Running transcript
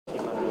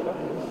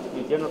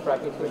general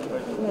practice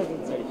medicine.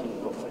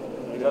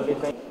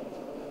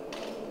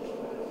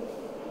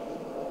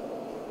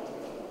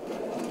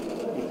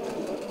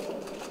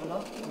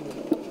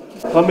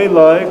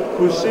 हामीलाई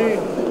खुसी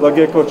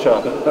लागेको छ।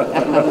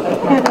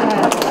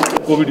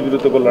 कोभिड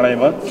विरुद्धको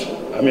लडाईँमा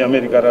हामी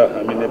अमेरिका र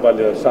हामी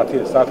नेपाली साथ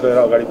रहेर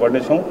अगाडि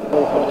बढ्नेछौँ।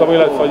 अब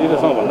तपाईलाई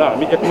सजिलोसँग भन्दा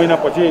हामी 1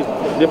 महिनापछि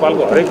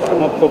नेपालको हरेक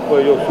भागमा खोप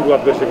यो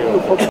सुरुवात गरिसकेका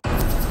छौँ।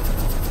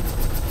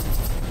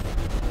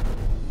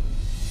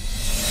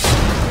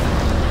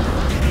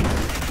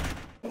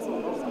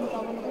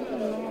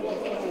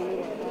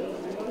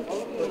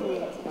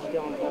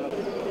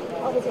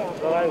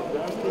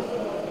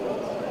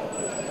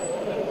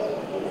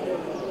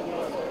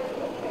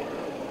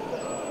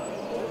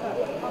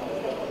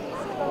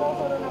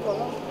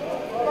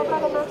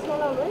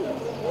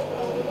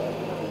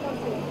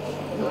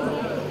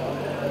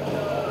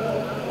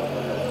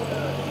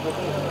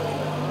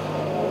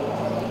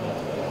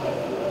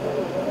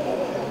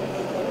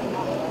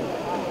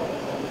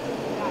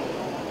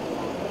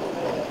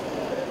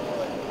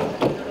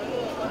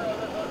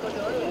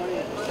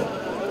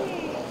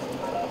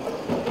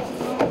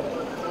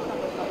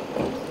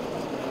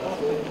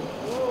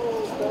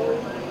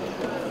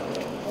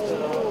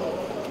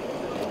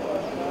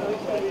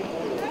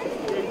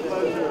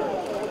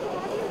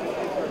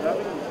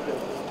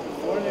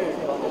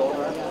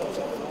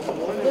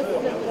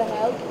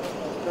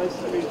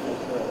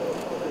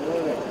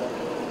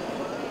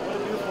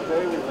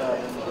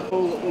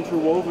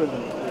 Interwoven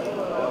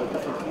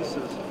different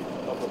pieces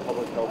of the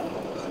public health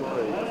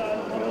story.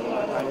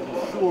 I'm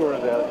sure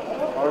that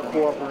our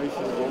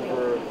cooperation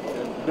over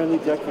many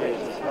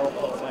decades has helped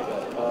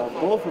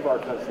both of our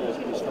countries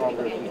be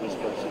stronger through this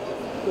crisis.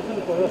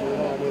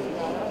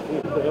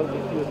 The health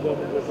issues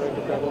government we're trying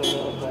to tackle.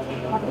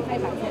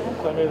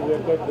 I mean,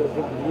 we're quite good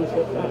use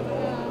of that.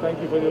 Thank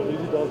you for your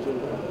visit also.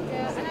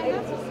 Yeah, and I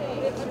have to say,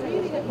 it's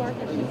really the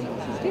partnership you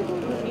have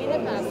in the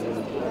past 60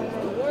 years,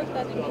 the work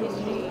that the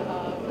Ministry of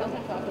Health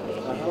and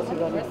Population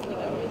and Wrestling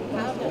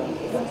have done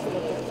to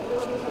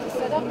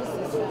set up a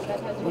system that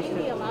has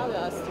really allowed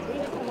us to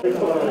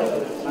really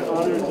I'm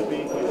honored to be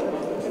here.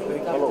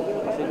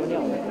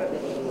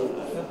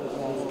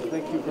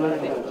 Thank you very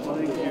much.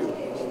 Thank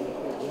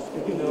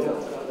you.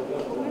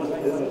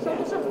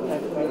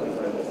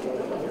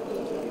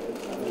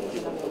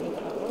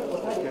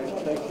 Okay,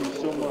 thank you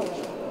so much.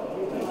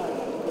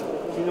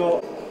 You know,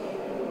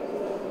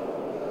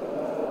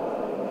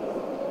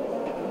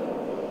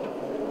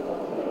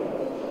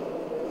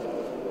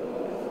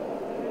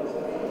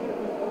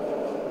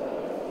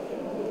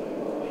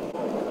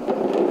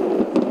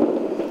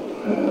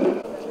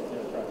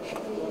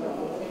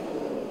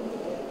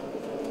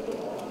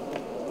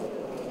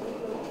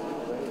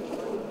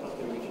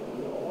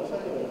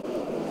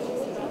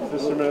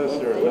 Mr.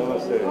 Minister,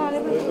 namaste.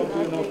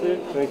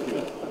 Thank you.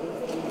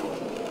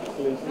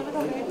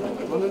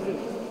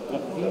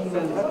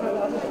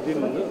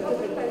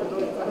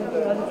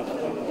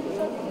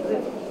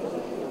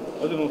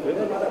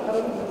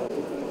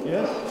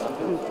 Yes?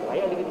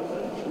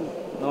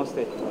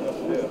 Namaste.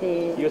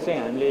 You're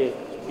saying हामीले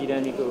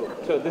बिरामीको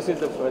so this is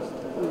the first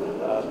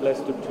place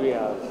to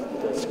triage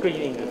the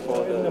screening for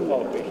the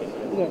Nepal patient.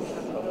 Yes.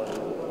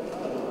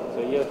 So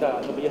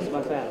यसमा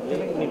चाहिँ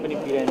हामीले कुनै पनि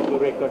बिरामीको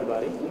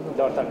रेकर्डबारे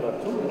दर्ता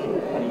गर्छौँ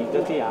अनि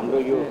जति हाम्रो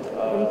यो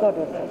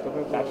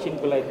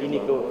भ्याक्सिनको लागि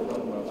दिनेको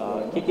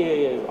के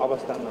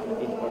अवस्थामा हामी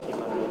दिनुपर्छ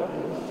भनेर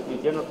यो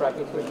जेनरल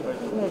प्र्याक्टिस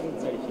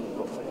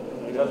मेडिसिनको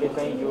जसले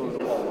चाहिँ यो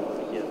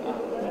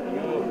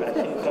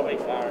भ्याक्सिन सबै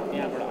कार्ड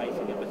यहाँबाट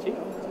आइसकेपछि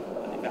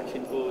अनि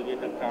भ्याक्सिनको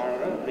एउटा कार्ड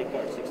र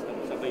रेकर्ड सिस्टम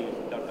सबै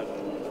दर्ता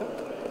गर्नुहुन्छ।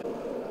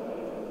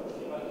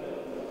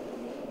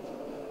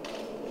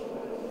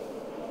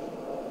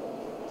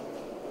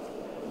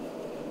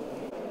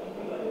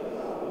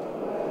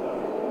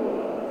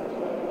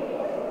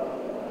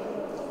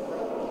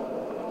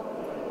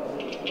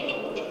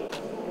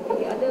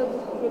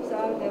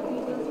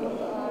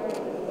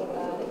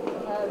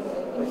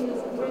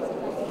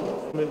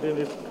 Maintain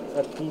it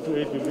at 2 to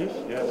 8 degrees.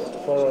 Yes.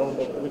 For around,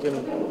 we can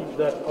keep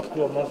that up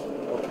to a month.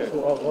 Okay. So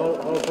our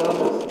plan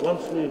is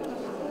once we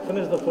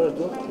finish the first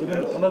dose,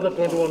 within another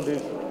 21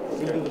 days,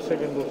 we'll do the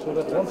second dose. So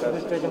that once it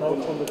is taken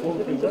out from the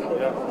cold freezer,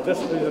 this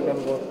freezer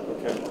can go.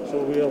 Okay. So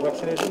we are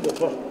vaccinating. The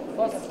first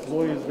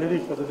boy is ready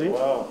for the day.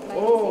 Wow.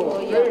 Oh,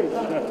 great.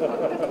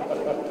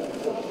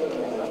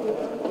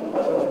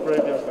 Such a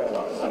brave young man.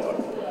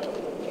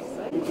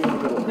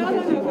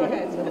 No, go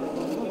ahead.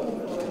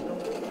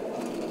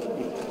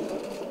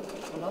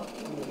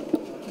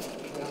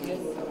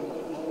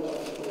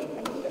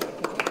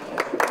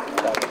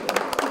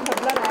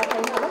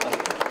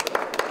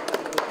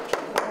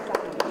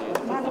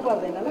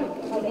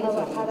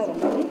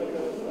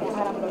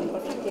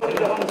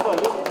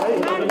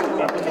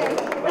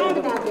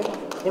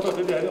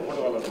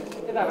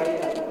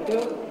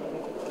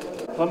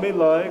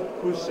 हामीलाई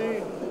खुसी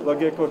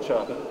लागेको छ।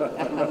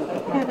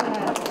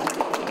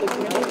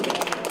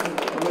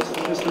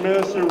 Mr.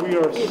 Minister, we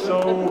are so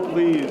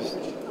pleased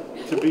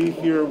to be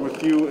here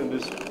with you in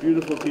this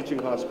beautiful teaching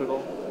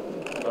hospital.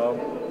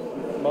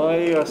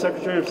 My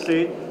Secretary of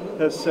State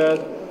has said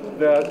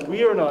that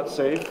we are not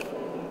safe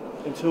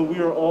until we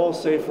are all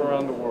safe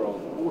around the world.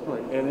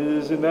 And it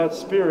is in that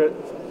spirit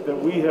that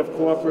we have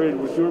cooperated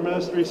with your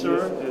ministry,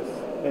 sir,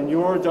 and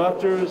your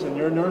doctors and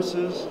your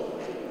nurses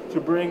to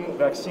bring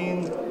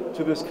vaccine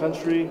to this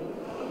country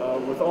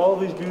with all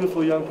these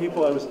beautiful young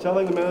people. I was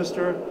telling the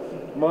minister,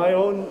 my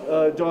own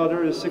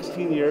daughter is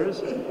 16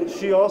 years.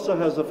 She also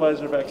has the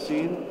Pfizer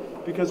vaccine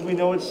because we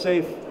know it's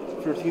safe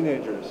for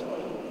teenagers.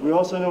 We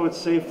also know it's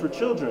safe for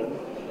children.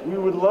 We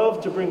would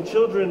love to bring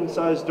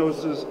children-sized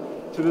doses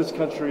to this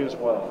country as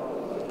well.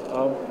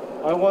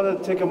 I want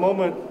to take a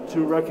moment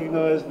to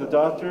recognize the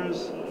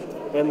doctors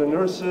and the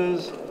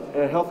nurses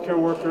and healthcare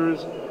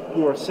workers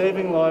who are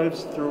saving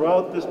lives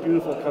throughout this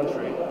beautiful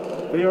country.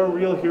 They are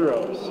real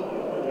heroes,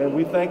 and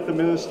we thank the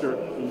minister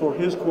for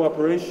his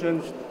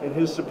cooperation and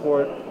his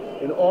support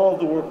in all of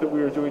the work that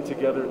we are doing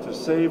together to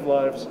save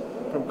lives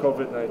from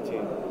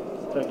COVID-19.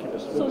 Thank you, Mr.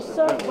 So, Minister.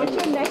 sir, what's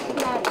your next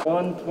plan?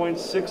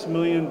 1.6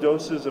 million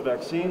doses of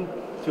vaccine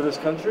to this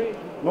country,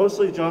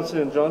 mostly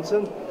Johnson &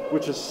 Johnson,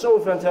 which is so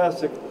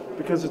fantastic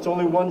because it's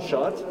only one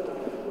shot.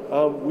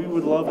 We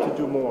would love to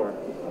do more.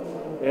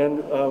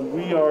 And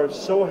we are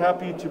so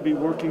happy to be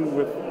working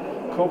with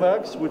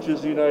COVAX, which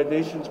is the United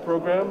Nations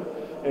program.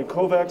 And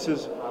COVAX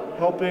is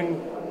helping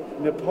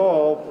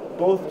Nepal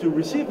both to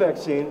receive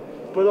vaccine,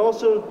 but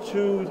also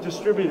to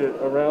distribute it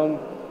around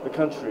the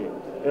country.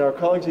 And our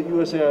colleagues at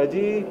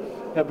USAID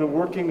have been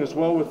working as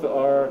well with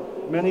our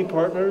many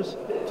partners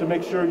to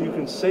make sure you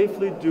can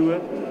safely do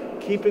it,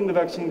 keeping the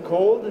vaccine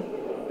cold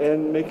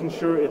and making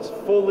sure it's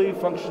fully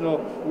functional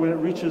when it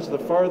reaches the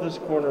farthest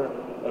corner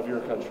of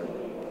your country.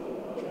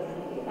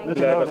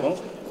 ल्याएका छौँ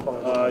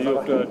यो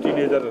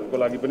टिनेजरहरूको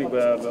लागि पनि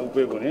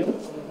उपयोग हुने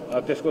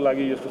त्यसको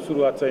लागि यसको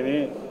सुरुवात चाहिँ नि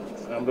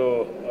हाम्रो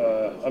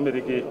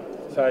अमेरिकी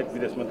सहायक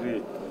विदेश मन्त्री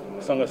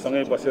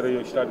सँगै बसेर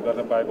यो स्टार्ट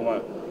गर्न पाएकोमा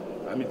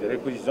हामी धेरै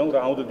खुसी छौँ र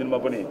आउँदो दिनमा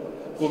पनि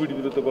कोभिड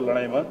विरुद्धको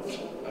लडाईँमा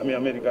हामी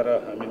अमेरिका र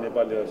हामी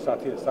नेपाल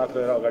साथ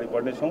रहेर अगाडि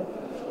बढ्नेछौँ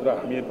र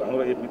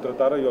हाम्रो यो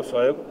मित्रता र यो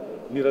सहयोग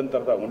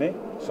निरन्तरता हुने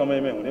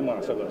समयमै हुने म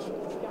आशा गर्छु।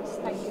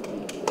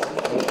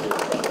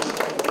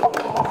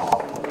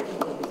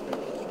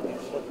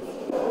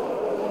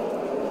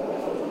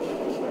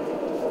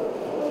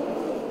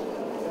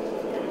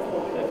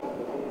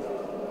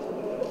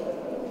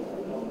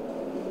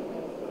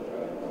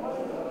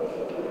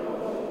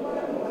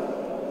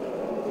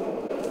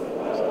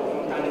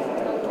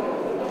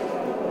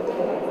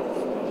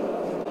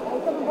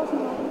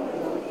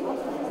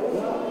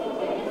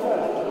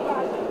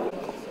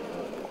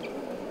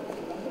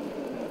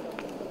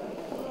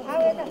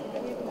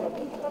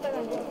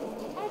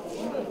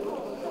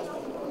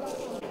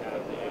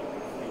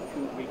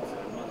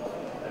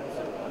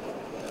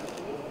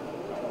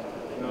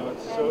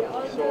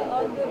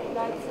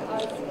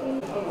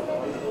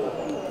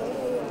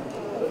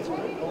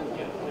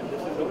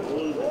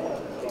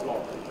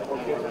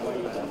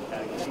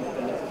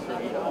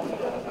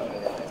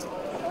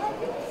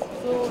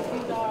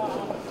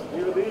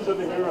 These are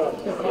the heroes.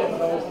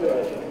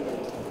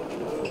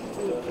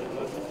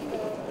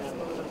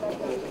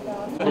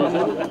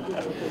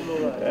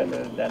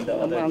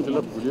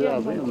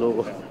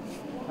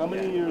 How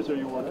many years are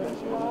you working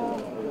here?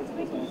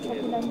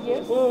 29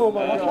 years. Oh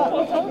my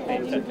God!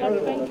 And in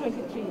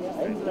 2023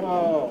 years.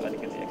 Wow.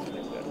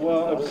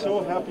 Well, I'm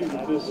so happy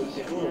that this is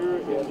here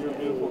in your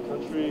beautiful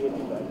country.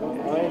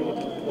 I'm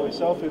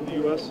myself in the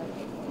U.S.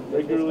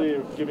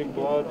 regularly giving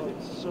blood.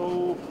 It's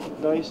so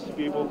nice to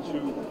be able to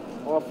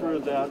offer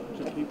that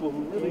to people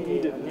who really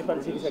need it.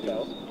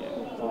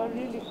 So I'm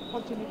really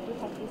fortunate to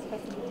have this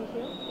facility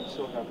here. I'm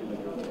so happy to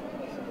hear that.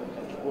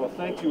 Well,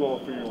 thank you all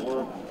for your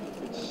work.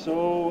 It's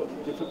so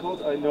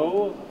difficult, I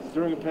know,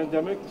 during a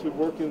pandemic to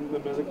work in the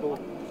medical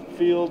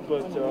field,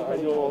 but I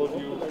know all of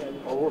you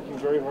are working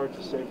very hard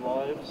to save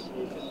lives.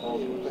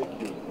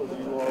 Thank you.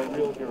 You are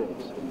real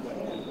heroes.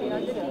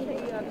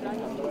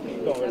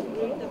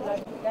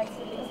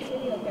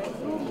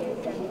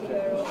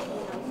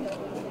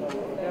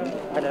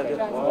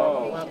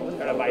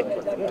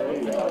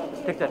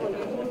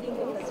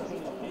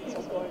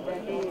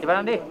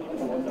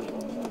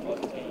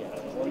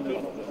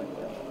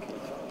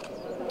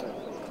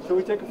 Can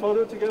we take a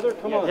photo together?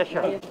 Come on. Yes,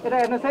 sure.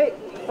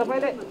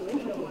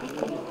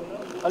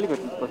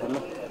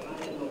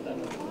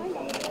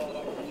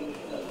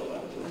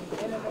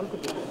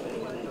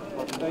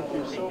 Thank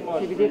you so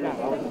much. For your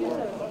hard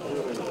work.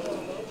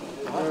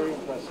 Very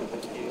impressive.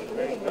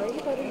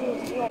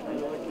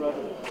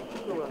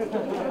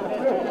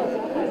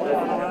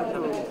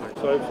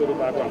 सहयोग स्वरूप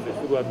आएको हामीले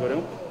सुरुवात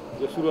गऱ्यौँ।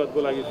 यो सुरुवातको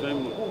लागि स्वयं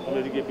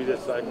अमेरिकी विदेश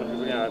सहायक मन्त्री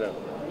पनि आएर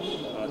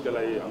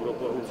त्यसलाई हाम्रो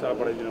उत्साह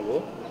बढाइदिनु भयो।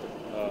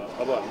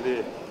 अब हामीले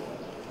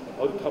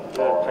अरू थप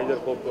फाइजर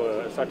खोप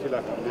 60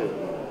 लाख हामीले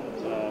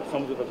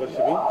सम्झौता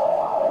गरिसक्यौँ।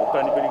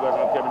 भुक्तानी पनि गर्न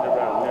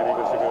क्याबिनेटबाट हामीले निर्णय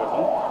गरिसकेका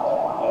छौँ।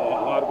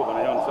 उहाँहरूको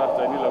भनाइअनुसार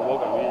चाहिँ नि लगभग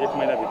हामी 1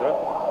 महिनाभित्र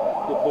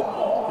त्यो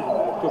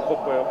खोप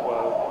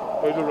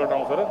पहिलो लट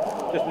आउँछ र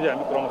त्यसपछि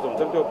हामी क्रमशः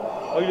हुन्छ त्यो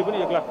अहिले पनि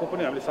 1 लाख खोप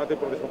पनि हामीले 7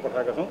 प्रदेशमा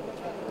पठाएका छौँ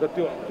र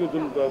त्यो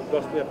जुन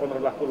 10 या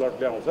 15 लाखको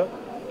लटले आउँछ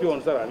त्यो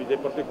अनुसार हामी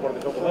चाहिँ प्रत्येक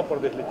प्रदेशमा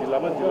प्रदेशले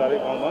जिल्लामा जिल्लाले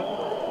गाउँमा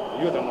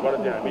यो ढङ्गबाट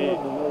चाहिँ हामी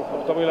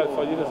तपाईँलाई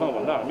सजिलोसँग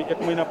भन्दा हामी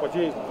 1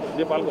 महिनापछि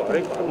नेपालको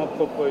हरेक घरमा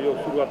खोप यो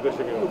सुरुवात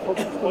गरिसकेको छौँ।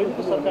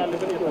 पहिलेको सरकारले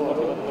पनि यस्तो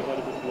प्रतिबद्धता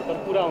गरेको थियो तर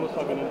पुरा आउन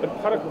सकेन।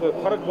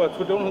 फरक भयो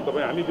छुट्याउनु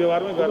तपाईँ हामी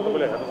व्यवहारमै गएर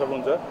तपाईँले हेर्न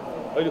सक्नुहुन्छ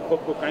अहिले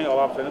खोपको कहीँ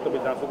अभाव छैन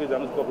तपाईँ जहाँसुकै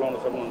जानुहोस् खोप लाउन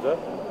सक्नुहुन्छ।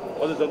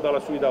 अझ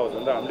जनतालाई सुविधा होस्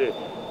भनेर हामीले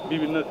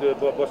विभिन्न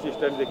बस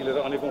स्ट्यान्डदेखि लिएर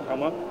अनेकौँ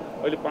ठाउँमा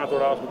अहिले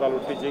 5वटा अस्पताल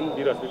टिचिङ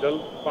वीर हस्पिटल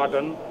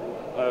पाटन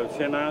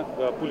सेना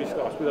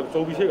पुलिसका हस्पिटल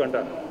 24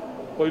 घण्टा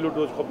पहिलो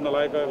डोज खोप्न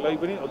लागेकालाई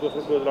पनि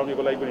दोस्रो डोज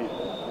लाउनेको लागि पनि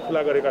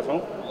खुला गरेका छौँ।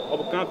 अब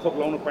कहाँ खोप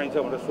लाउनु पाइन्छ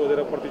भनेर सोधेर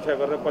प्रतीक्षा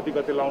गरेर कति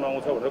कति लाउन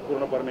आउँछ भनेर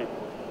कुर्न पर्ने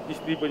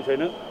स्थिति पनि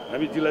छैन।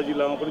 हामी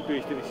जिल्लामा पनि त्यो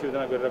स्थिति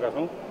सिर्जना गरिरहेका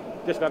छौँ।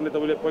 त्यस कारणले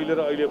तपाईँले पहिले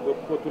र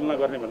अहिलेको तुलना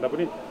गर्ने भन्दा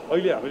पनि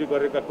अहिले हामीले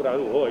गरेका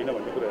कुराहरू हो होइन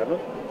भन्ने कुरा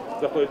हेर्नुहोस्।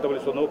 जस्तो अहिले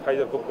तपाईँले सोध्नु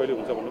फाइजर खोप कहिले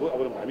हुन्छ भन्नुभयो। अब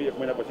हामी 1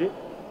 महिनापछि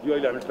यो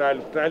अहिले हामी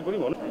ट्रायल पनि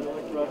भनौँ।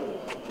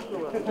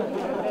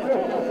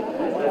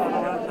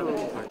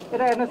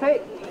 यता हेर्नुहोस् है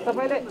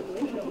तपाईँले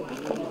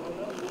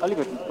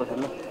अलिकति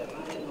पछिल्लो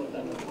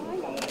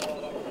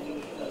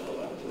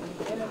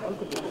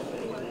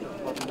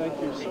Thank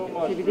you so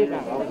much.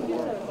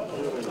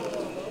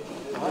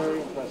 Very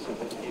impressive.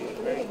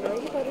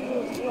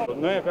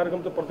 नयाँ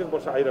कार्यक्रम त प्रत्येक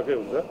वर्ष आइरहेकै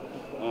हुन्छ।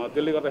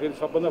 त्यसले गर्दाखेरि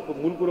सबभन्दा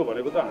मूल कुरो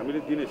भनेको त हामीले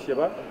दिने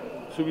सेवा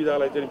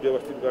सुविधालाई चाहिँ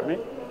व्यवस्थित गर्ने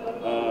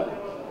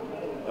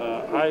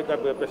आएका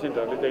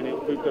पेसेन्टहरूले चाहिँ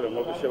उपयुक्त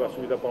ढङ्गको सेवा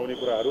सुविधा पाउने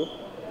कुराहरू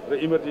र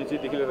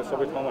इमर्जेन्सीदेखि लिएर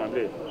सबै ठाउँमा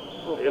हामीले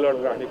एलर्ट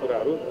राख्ने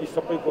कुराहरू यी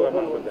सबै कुरामा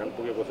हाम्रो ध्यान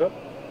पुगेको छ।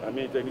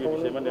 हामी चाहिँ यो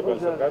विषयमा नेपाल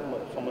सरकार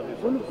सम्बन्धित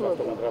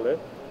स्वास्थ्य मन्त्रालय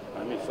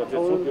हामी सचेत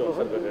छौँ त्यो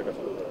असर गरिरहेका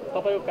छौँ।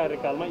 तपाईँको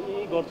कार्यकालमा यी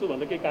गर्छु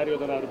भन्दा केही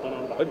कार्ययोजनाहरू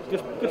बनाउनु भएको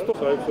त्यस्तो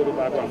सहयोग स्वरूप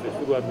आएको हामीले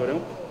सुरुवात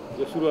गऱ्यौँ।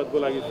 यो सुरुवातको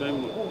लागि स्वयं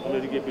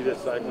अमेरिकी विदेश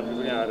सहायक मन्त्री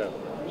पनि आएर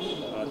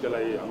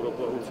त्यसलाई हाम्रो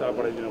उत्साह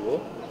बढाइदिनु भयो।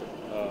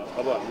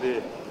 अब हामीले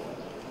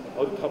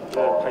अरू थप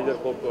फाइजर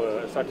खोप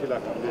 60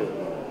 लाख हामीले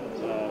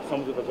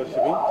सम्झौता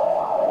गरिसक्यौँ।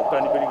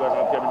 भुक्तानी पनि गर्न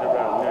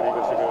क्याबिनेटबाट हामीले निर्णय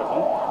गरिसकेका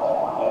छौँ।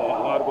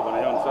 उहाँहरूको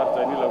भनाइअनुसार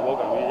चाहिँ नि लगभग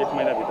हामी 1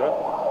 महिनाभित्र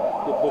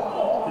त्यो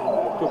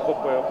खोप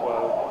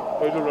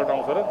पहिलो लट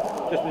आउँछ र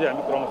त्यसपछि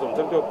हामी क्रमशः हुन्छ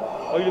त्यो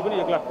अहिले पनि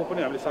 1 लाख खोप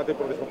पनि हामीले 7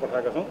 प्रदेशमा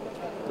पठाएका छौँ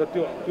र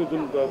त्यो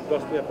जुन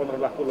 10 या 15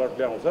 लाखको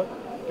लटले आउँछ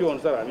त्यो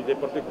अनुसार हामी चाहिँ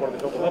प्रत्येक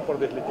प्रदेशमा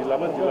प्रदेशले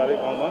जिल्लामा जिल्लाले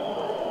गाउँमा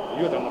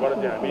यो ढङ्गबाट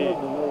चाहिँ हामी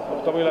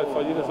तपाईँलाई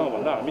सजिलोसँग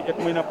भन्दा हामी 1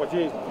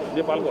 महिनापछि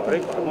नेपालको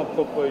हरेक घरमा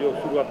खोप यो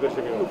सुरुवात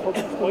गरिसकेको छौँ।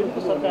 पहिलेको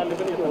सरकारले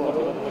पनि यस्तो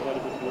प्रतिबद्धता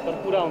गरेको थियो तर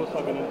पुरा आउन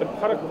सकेन।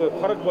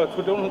 फरक भयो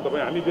छुट्याउनु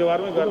तपाईँ हामी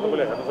व्यवहारमै गएर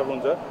तपाईँले हेर्न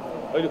सक्नुहुन्छ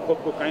अहिले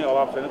खोपको कहीँ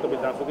अभाव छैन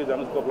तपाईँ जहाँसुकै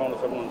जानुहोस् खोप लाउन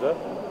सक्नुहुन्छ।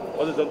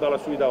 अझ जनतालाई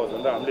सुविधा होस्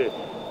भनेर हामीले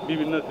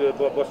विभिन्न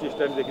बस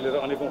स्ट्यान्डदेखि लिएर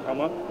अनेकौँ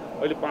ठाउँमा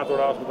अहिले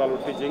 5वटा अस्पताल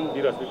टिचिङ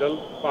वीर हस्पिटल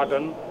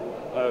पाटन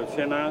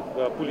सेना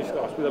पुलिसका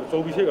हस्पिटल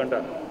 24 घण्टा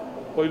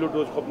पहिलो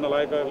डोज खोप्न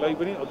लागेकालाई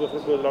पनि दोस्रो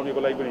डोज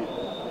लाउनेको लागि पनि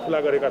खुला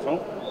गरेका छौँ।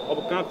 अब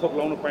कहाँ खोप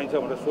लाउनु पाइन्छ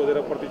भनेर सोधेर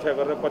प्रतीक्षा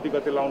गरेर कति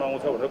कति लाउन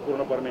आउँछ भनेर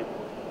कुर्न पर्ने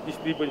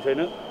स्थिति पनि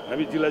छैन।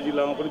 हामी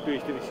जिल्लामा पनि त्यो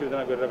स्थिति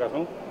सिर्जना गरिरहेका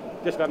छौँ।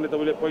 त्यस कारणले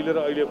तपाईँले पहिले र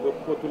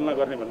अहिलेको तुलना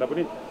गर्ने भन्दा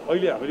पनि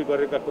अहिले हामीले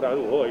गरेका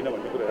कुराहरू हो होइन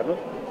भन्ने कुरा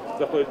हेर्नुहोस्।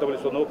 जस्तो अहिले तपाईँले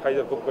सोध्नु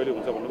फाइजर खोप कहिले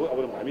हुन्छ भन्नुभयो। अब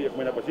हामी 1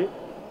 महिनापछि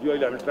यो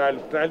अहिले हामी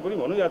ट्रायल पनि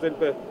भनौँ या चाहिँ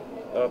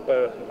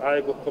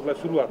आएको खोपलाई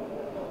सुरुवात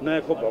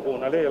नयाँ खोप भएको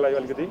हुनाले यसलाई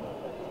अलिकति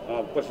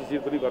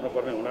प्रशिक्षित पनि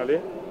गर्नुपर्ने हुनाले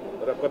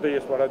र कतै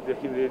यसबाट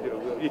देखिने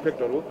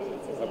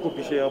इफेक्टहरूको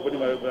विषयमा पनि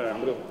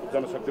हाम्रो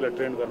जनशक्तिलाई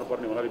ट्रेन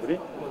गर्नुपर्ने हुनाले पनि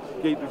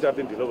केही 2-4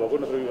 दिन ढिलो भएको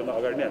नत्र योभन्दा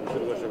अगाडि नै हामी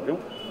सुरु गरिसक्यौँ।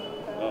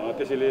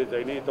 त्यसैले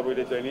चाहिँ नि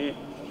तपाईँले चाहिँ नि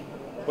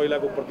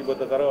पहिलाको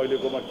प्रतिबद्धता र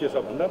अहिलेकोमा के छ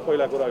भन्दा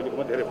पहिलाको र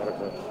अहिलेकोमा धेरै फरक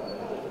छ।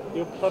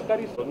 यो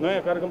सरकारी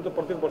नयाँ कार्यक्रम त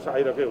प्रत्येक वर्ष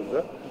आइरहेकै हुन्छ।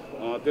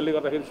 त्यसले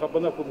गर्दाखेरि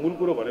सबभन्दा मूल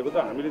कुरो भनेको त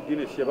हामीले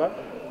दिने सेवा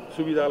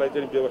सुविधालाई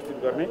चाहिँ व्यवस्थित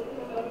गर्ने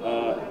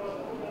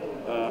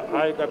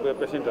आएका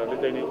पेसेन्टहरूले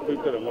चाहिँ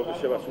उपयुक्त ढङ्गको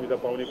सेवा सुविधा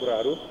पाउने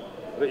कुराहरू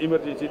र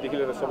इमर्जेन्सीदेखि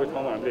लिएर सबै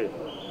ठाउँमा हामीले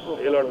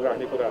एलर्ट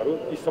राख्ने कुराहरू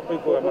यी सबै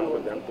कुरामा हाम्रो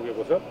ध्यान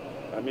पुगेको छ।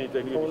 हामी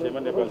चाहिँ यो विषयमा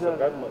नेपाल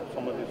सरकार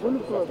सम्बन्धित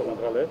स्वास्थ्य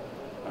मन्त्रालय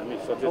हामी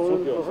सचेत छौँ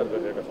त्यो असर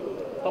गरिरहेका छौँ।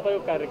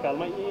 तपाईँको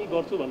कार्यकालमा यी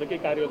गर्छु भन्दा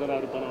केही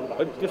कार्ययोजनाहरू बनाउनु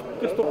भएको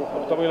त्यस्तो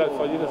तपाईँलाई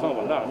सजिलोसँग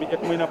भन्दा हामी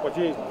 1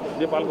 महिनापछि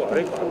नेपालको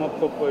हरेक घरमा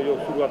खोप यो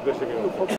सुरुवात गरिसकेको छौँ।